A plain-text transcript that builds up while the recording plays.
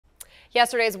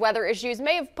Yesterday's weather issues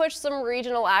may have pushed some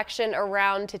regional action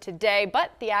around to today,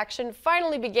 but the action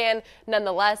finally began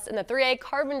nonetheless in the 3A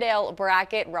Carbondale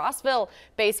bracket. Rossville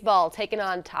baseball taking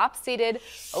on top-seeded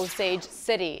Osage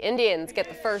City. Indians get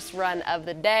the first run of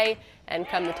the day, and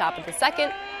come the top of the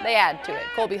second, they add to it.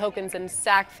 Colby Hokinson's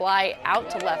sac fly out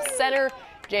to left center.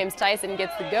 James Tyson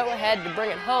gets the go-ahead to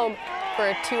bring it home for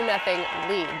a 2-0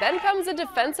 lead. Then comes a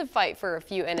defensive fight for a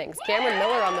few innings. Cameron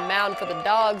Miller on the mound for the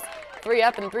Dogs. 3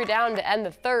 up and 3 down to end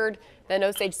the third. Then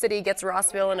Osage City gets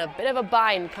Rossville in a bit of a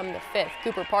bind come the fifth.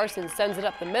 Cooper Parsons sends it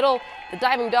up the middle. The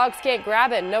diving Dogs can't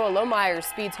grab it. Noah Lohmeyer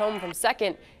speeds home from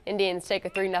second. Indians take a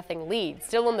 3-0 lead.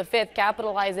 Still in the fifth,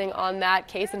 capitalizing on that,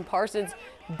 Kason Parsons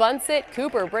bunts it.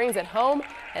 Cooper brings it home,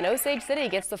 and Osage City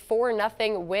gets the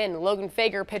 4-0 win. Logan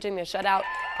Fager pitching the shutout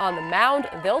on the mound.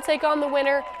 They'll take on the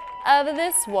winner of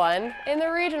this one in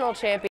the regional championship.